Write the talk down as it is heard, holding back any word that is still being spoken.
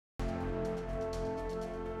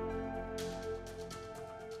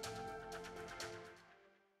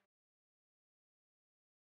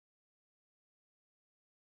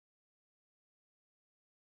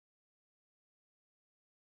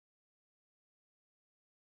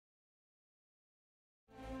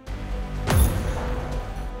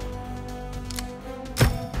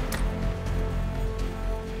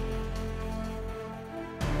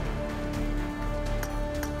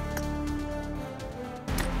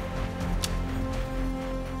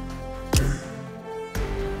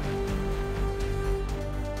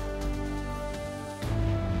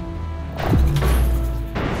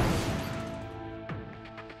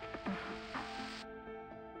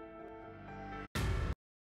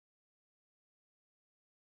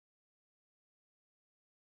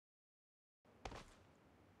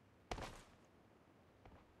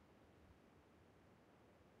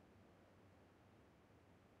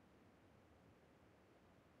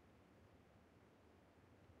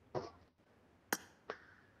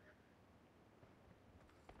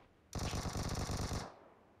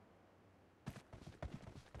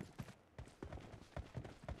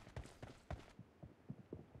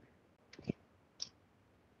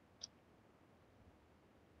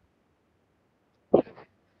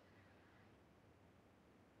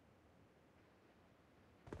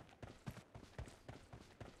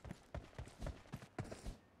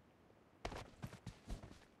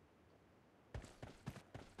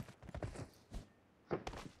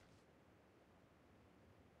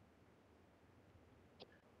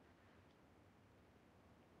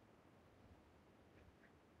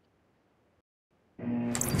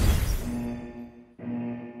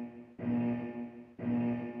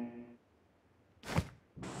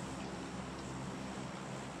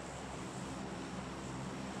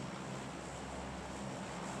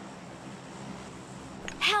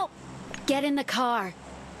Help! Get in the car.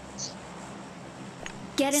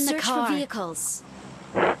 Get in the car. Search for vehicles.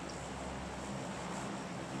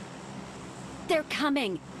 They're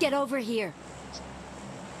coming. Get over here.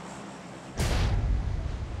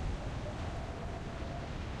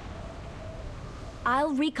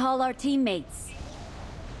 I'll recall our teammates.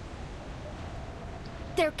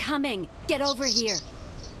 They're coming. Get over here.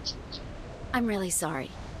 I'm really sorry.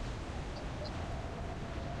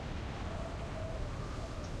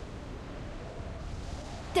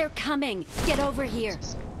 They're coming. Get over here.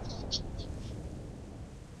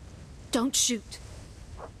 Don't shoot.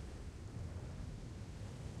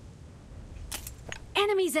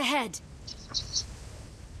 Enemies ahead.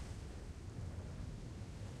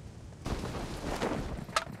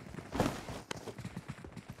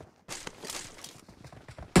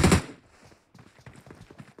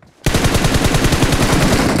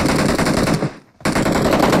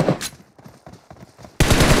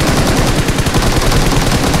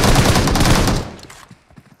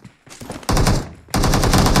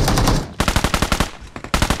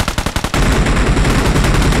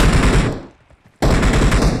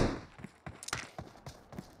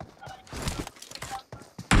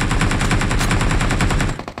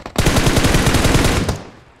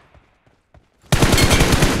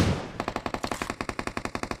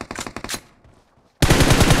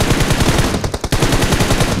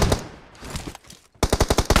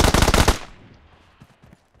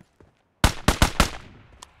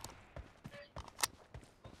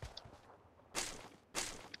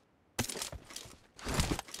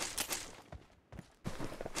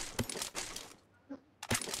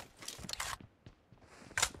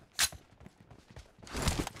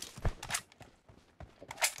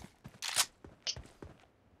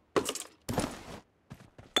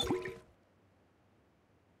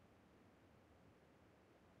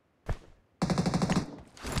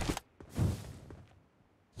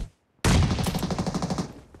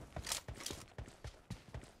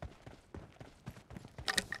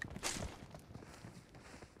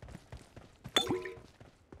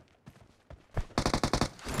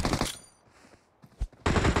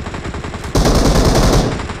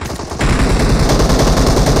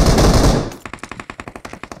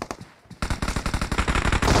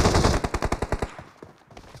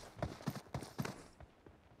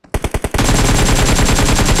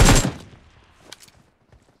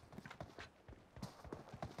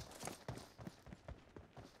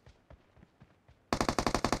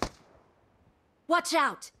 Watch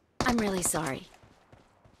out! I'm really sorry.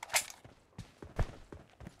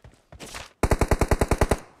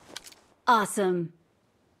 Awesome.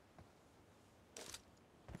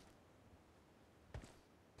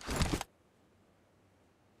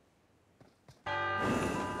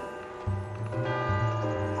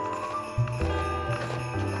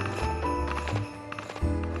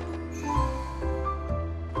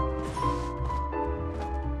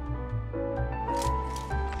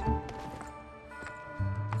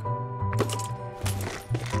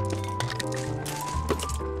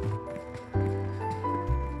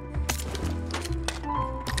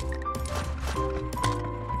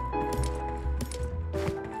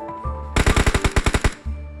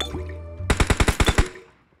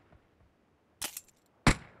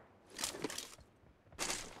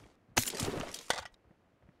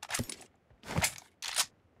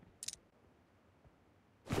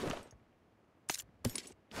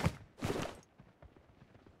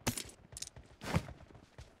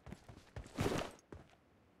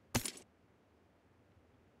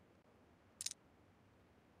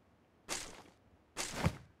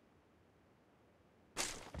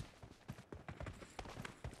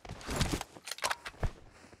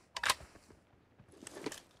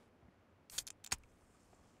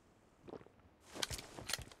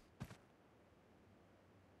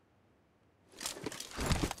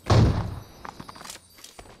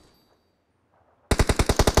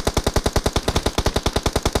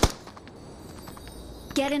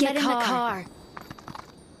 Get in the car.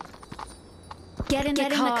 Get in the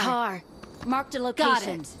car. Marked a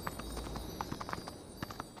location.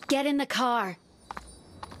 Get in the car.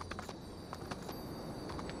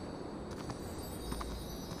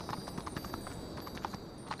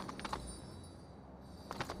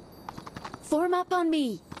 Form up on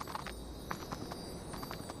me.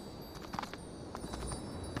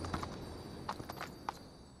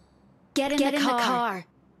 Get in the car.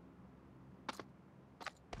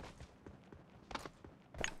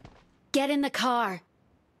 Get in the car.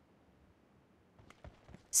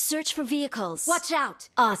 Search for vehicles. Watch out!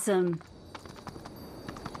 Awesome.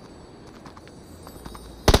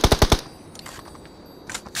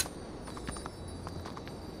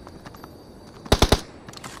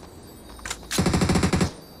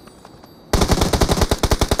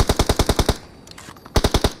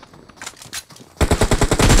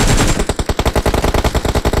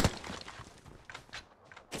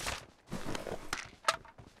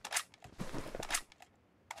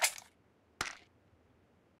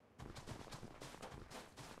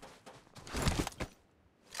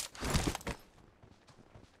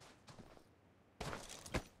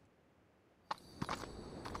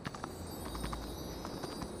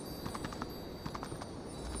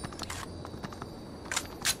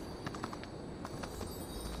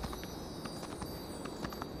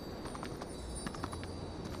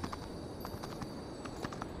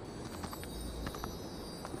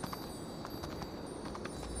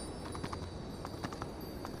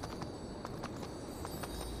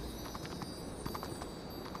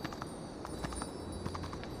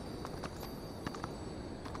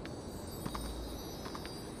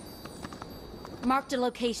 Marked a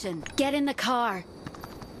location. Get in the car.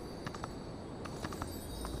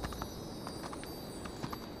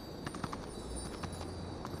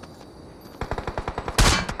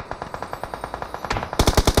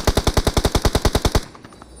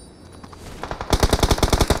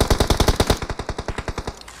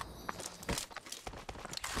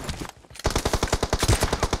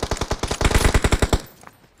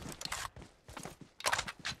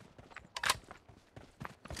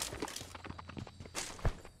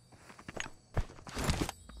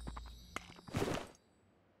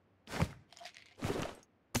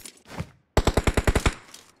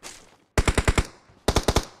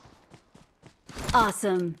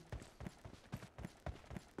 Awesome.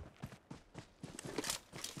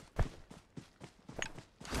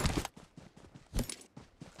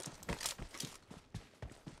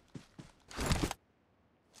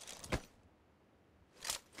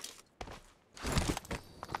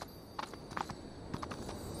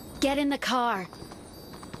 Get in the car.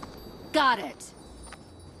 Got it.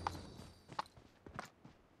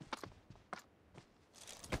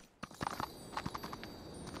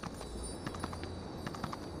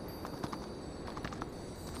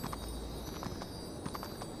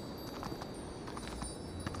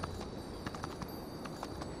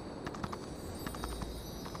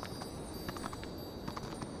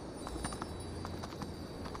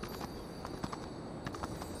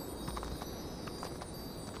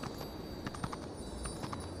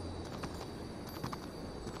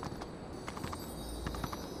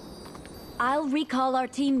 I'll recall our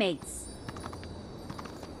teammates.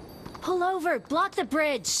 Pull over! Block the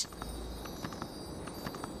bridge!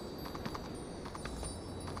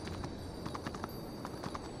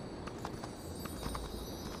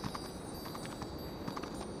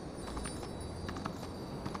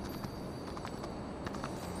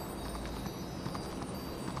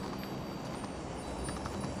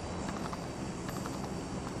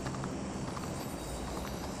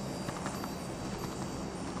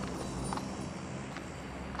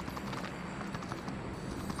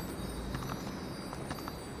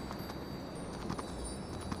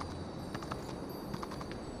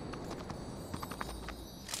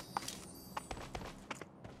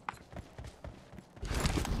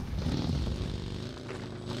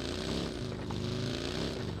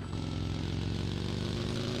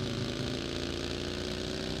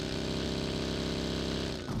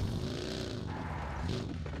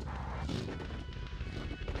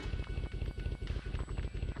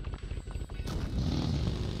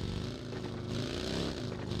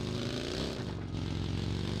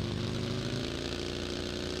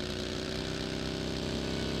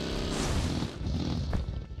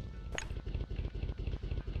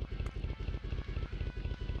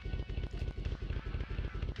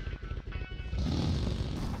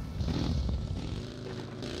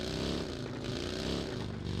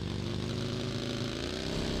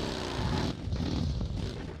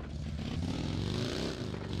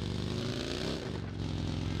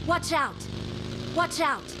 Watch out! Watch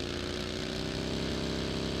out!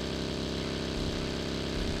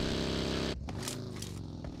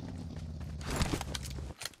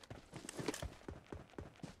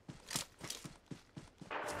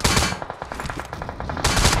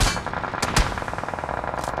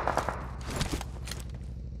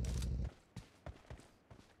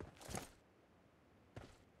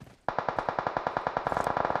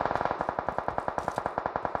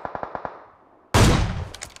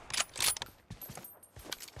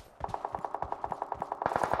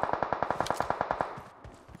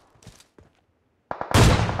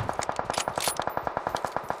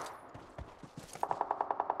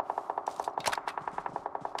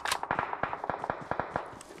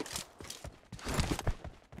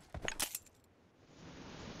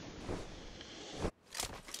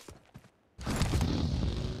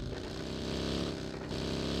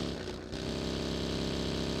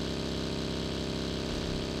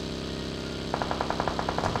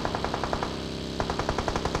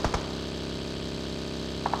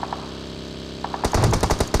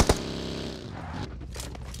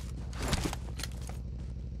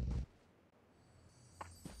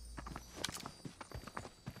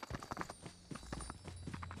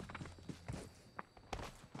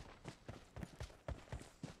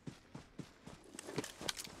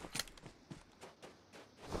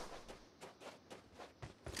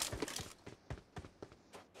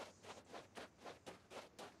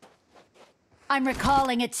 I'm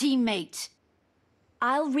recalling a teammate.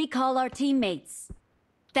 I'll recall our teammates.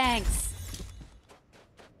 Thanks.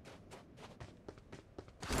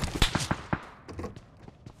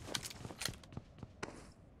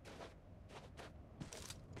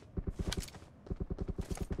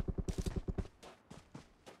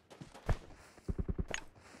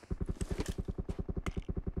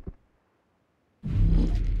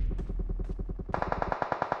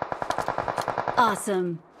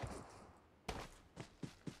 Awesome.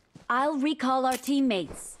 I'll recall our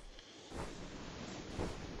teammates.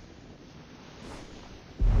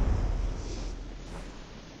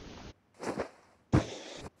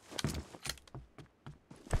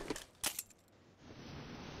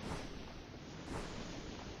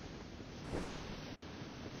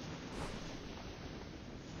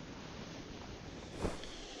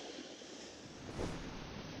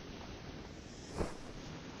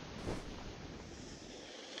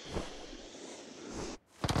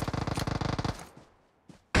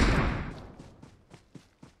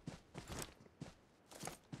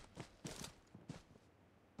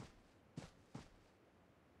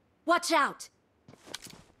 Watch out!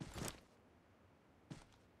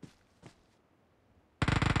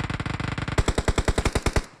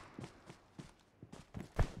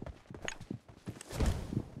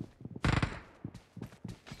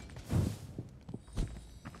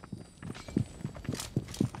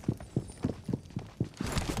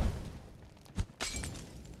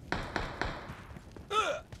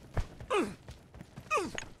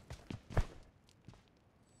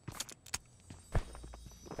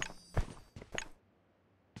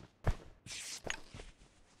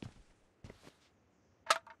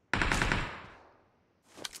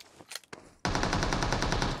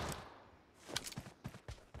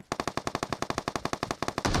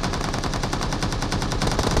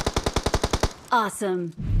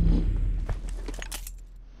 Awesome.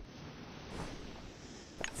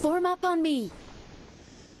 Form up on me.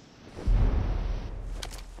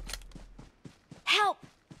 Help!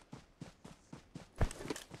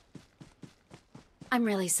 I'm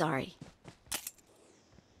really sorry.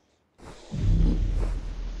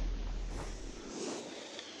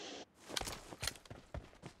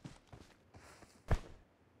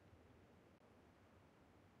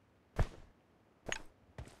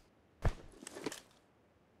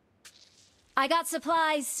 I got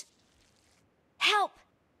supplies. Help!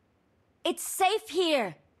 It's safe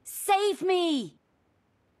here. Save me.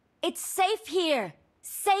 It's safe here.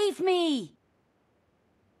 Save me.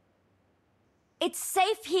 It's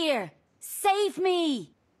safe here. Save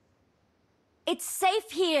me. It's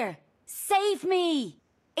safe here. Save me.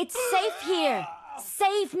 It's safe here.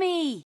 Save me.